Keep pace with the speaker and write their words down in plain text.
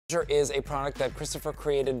is a product that Kristofer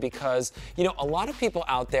created because, you know, a lot of people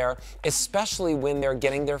out there, especially when they're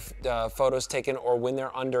getting their photos taken or when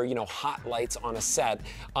they're under, you know, hot lights on a set,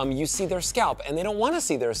 you see their scalp and they don't want to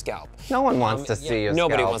see their scalp. No one wants to see your scalp.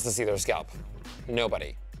 Nobody wants to see their scalp.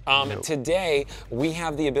 Nobody. Nope. Today, we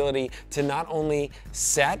have the ability to not only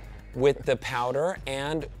set with the powder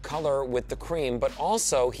and color with the cream, but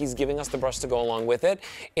also he's giving us the brush to go along with it.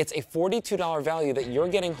 It's a $42 value that you're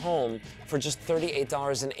getting home for just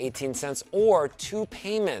 $38.18 or 2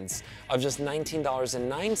 payments of just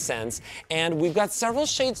 $19.09. And we've got several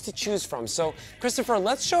shades to choose from. So Kristofer,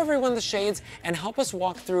 let's show everyone the shades and help us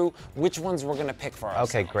walk through which ones we're gonna pick for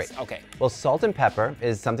ourselves. Okay, great. Okay. Well, salt and pepper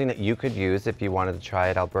is something that you could use if you wanted to try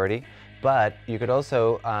it, Alberti. But you could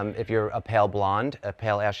also, if you're a pale blonde, a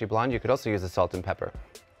pale ashy blonde, you could also use a salt and pepper.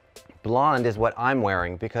 Blonde is what I'm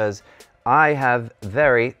wearing because I have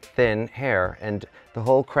very thin hair and the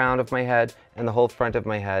whole crown of my head and the whole front of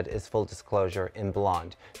my head is full disclosure in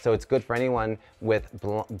blonde. So it's good for anyone with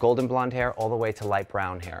golden blonde hair all the way to light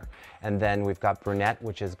brown hair. And then we've got brunette,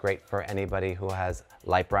 which is great for anybody who has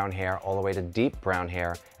light brown hair all the way to deep brown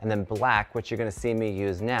hair. And then black, which you're gonna see me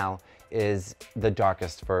use now, is the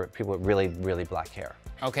darkest for people with really, really black hair.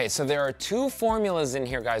 Okay, so there are 2 formulas in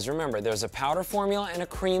here, guys. Remember, there's a powder formula and a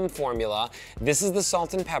cream formula. This is the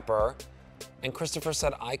salt and pepper. And Kristofer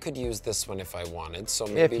said I could use this one if I wanted. So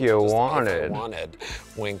maybe if you If I wanted.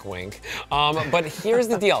 Wink, wink. But here's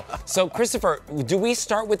the deal. So Kristofer, do we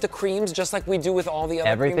start with the creams just like we do with all the other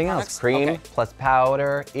Everything cream else, products? cream Okay. plus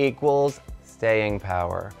powder equals staying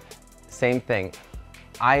power. Same thing.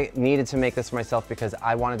 I needed to make this for myself because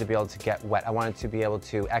I wanted to be able to get wet. I wanted to be able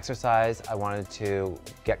to exercise. I wanted to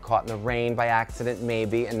get caught in the rain by accident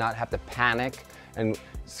maybe and not have to panic and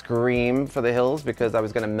scream for the hills because I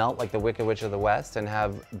was gonna melt like the Wicked Witch of the West and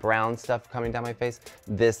have brown stuff coming down my face.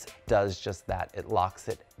 This does just that. It locks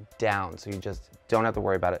it down so you just don't have to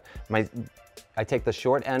worry about it. I take the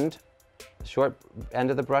short end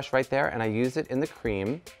of the brush right there and I use it in the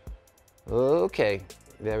cream. Okay,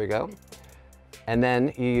 there we go. And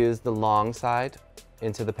then you use the long side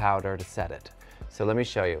into the powder to set it. So let me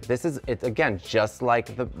show you. This is, it's again, just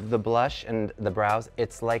like the blush and the brows,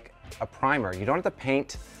 it's like a primer. You don't have to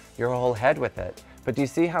paint your whole head with it. But do you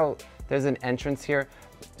see how there's an entrance here?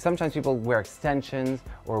 Sometimes people wear extensions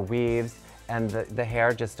or weaves and the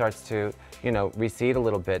hair just starts to, you know, recede a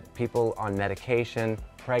little bit. People on medication,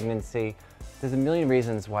 pregnancy, there's a million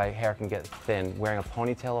reasons why hair can get thin. Wearing a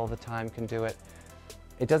ponytail all the time can do it.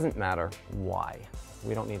 It doesn't matter why.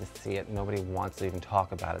 We don't need to see it. Nobody wants to even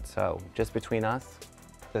talk about it. So just between us,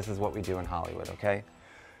 this is what we do in Hollywood, okay?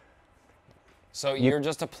 So you're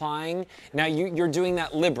just applying, now you're doing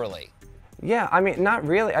that liberally. Yeah, I mean, not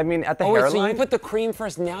really. I mean, at the hairline. So you put the cream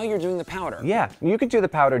first, now you're doing the powder. Yeah, you could do the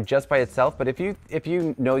powder just by itself, but if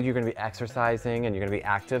you know you're gonna be exercising and you're gonna be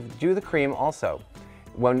active, do the cream also.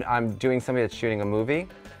 When I'm doing somebody that's shooting a movie,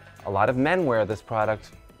 a lot of men wear this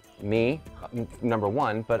product. Me, number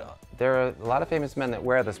one, but there are a lot of famous men that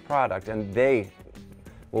wear this product and they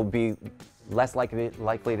will be less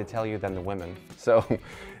likely to tell you than the women. So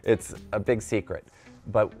it's a big secret.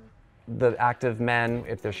 But the active men,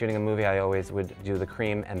 if they're shooting a movie, I always would do the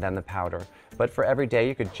cream and then the powder. But for every day,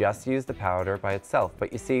 you could just use the powder by itself.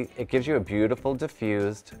 But you see, it gives you a beautiful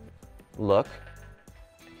diffused look.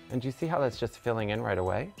 And do you see how that's just filling in right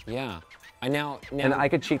away? Yeah. And I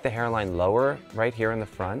could cheat the hairline lower right here in the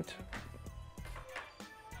front.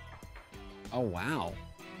 Oh, wow.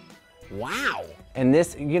 Wow. And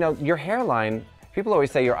this, you know, your hairline, people always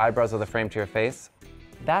say your eyebrows are the frame to your face.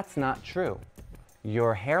 That's not true.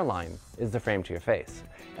 Your hairline is the frame to your face.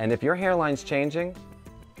 And if your hairline's changing,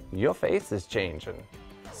 your face is changing.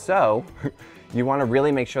 So you want to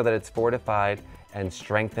really make sure that it's fortified and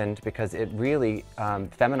strengthened because it really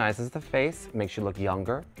feminizes the face, makes you look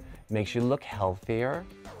younger, makes you look healthier.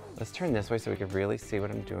 Let's turn this way so we can really see what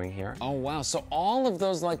I'm doing here. Oh, wow. So all of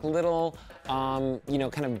those like little, you know,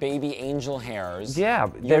 kind of baby angel hairs. Yeah,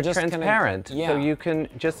 they're just transparent. Kind of, yeah. So you can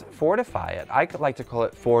just fortify it. I like to call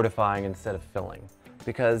it fortifying instead of filling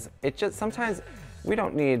because it just, sometimes we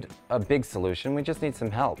don't need a big solution. We just need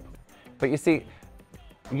some help. But you see,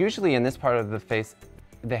 usually in this part of the face,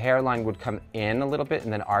 the hairline would come in a little bit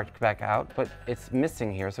and then arch back out, but it's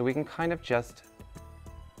missing here. So we can kind of just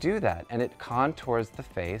do that and it contours the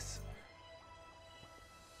face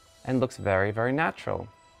and looks very, very natural.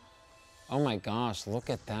 Oh my gosh, look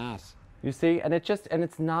at that. You see, and it just, and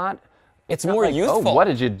it's not more like, youthful. Oh, what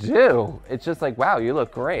did you do? It's just like, wow, you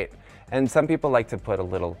look great. And some people like to put a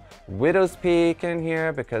little widow's peak in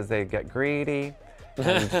here because they get greedy.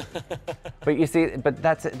 But you see, but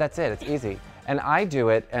that's it, it's easy. And I do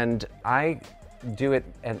it and I do it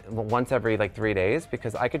once every like 3 days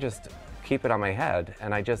because I could just keep it on my head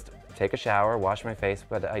and I just take a shower, wash my face,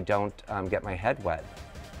 but I don't get my head wet.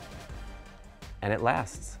 And it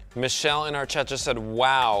lasts. Michelle in our chat just said,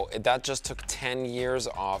 wow, that just took 10 years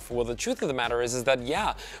off. Well, the truth of the matter is that,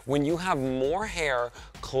 yeah, when you have more hair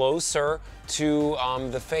closer to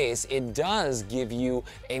the face, it does give you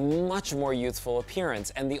a much more youthful appearance.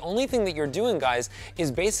 And the only thing that you're doing, guys,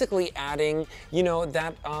 is basically adding, you know,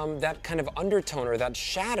 that kind of undertone or that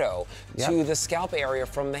shadow to the scalp area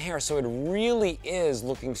from the hair. So it really is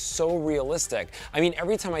looking so realistic. I mean,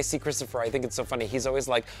 every time I see Kristofer, I think it's so funny. He's always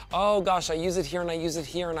like, oh gosh, I use it here and I use it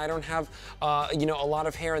here and I don't have, you know, a lot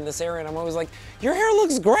of hair in this area. And I'm always like, your hair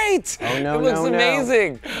looks great. Oh, no, it looks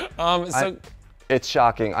amazing. It's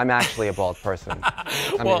shocking. I'm actually a bald person.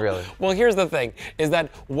 I mean, really. Well, here's the thing, is that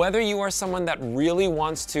whether you are someone that really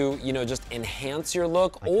wants to, you know, just enhance your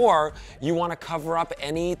look or you want to cover up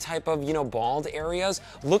any type of, you know, bald areas,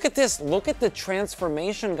 look at this. Look at the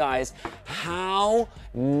transformation, guys. How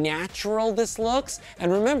natural this looks.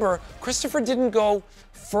 And remember, Kristofer didn't go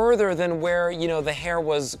further than where, you know, the hair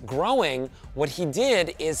was growing. What he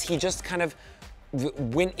did is he just kind of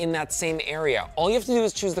went in that same area. All you have to do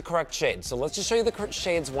is choose the correct shade. So let's just show you the correct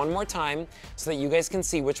shades one more time so that you guys can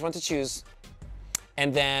see which one to choose.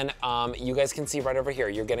 And then you guys can see right over here,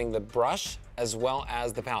 you're getting the brush as well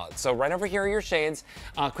as the palette. So right over here are your shades.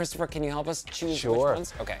 Kristofer, can you help us choose which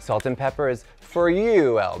ones? Okay. Salt and pepper is for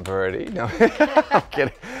you, Alberti. No, I'm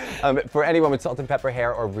kidding. For anyone with salt and pepper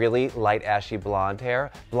hair or really light ashy blonde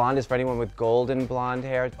hair. Blonde is for anyone with golden blonde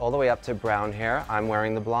hair all the way up to brown hair. I'm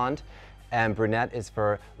wearing the blonde. And brunette is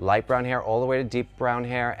for light brown hair all the way to deep brown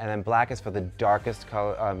hair, and then black is for the darkest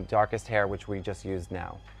color, darkest hair, which we just used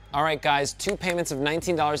now. All right, guys, 2 payments of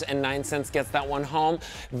 $19.09 gets that one home.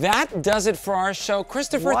 That does it for our show.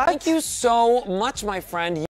 Kristofer, thank you so much, my friend.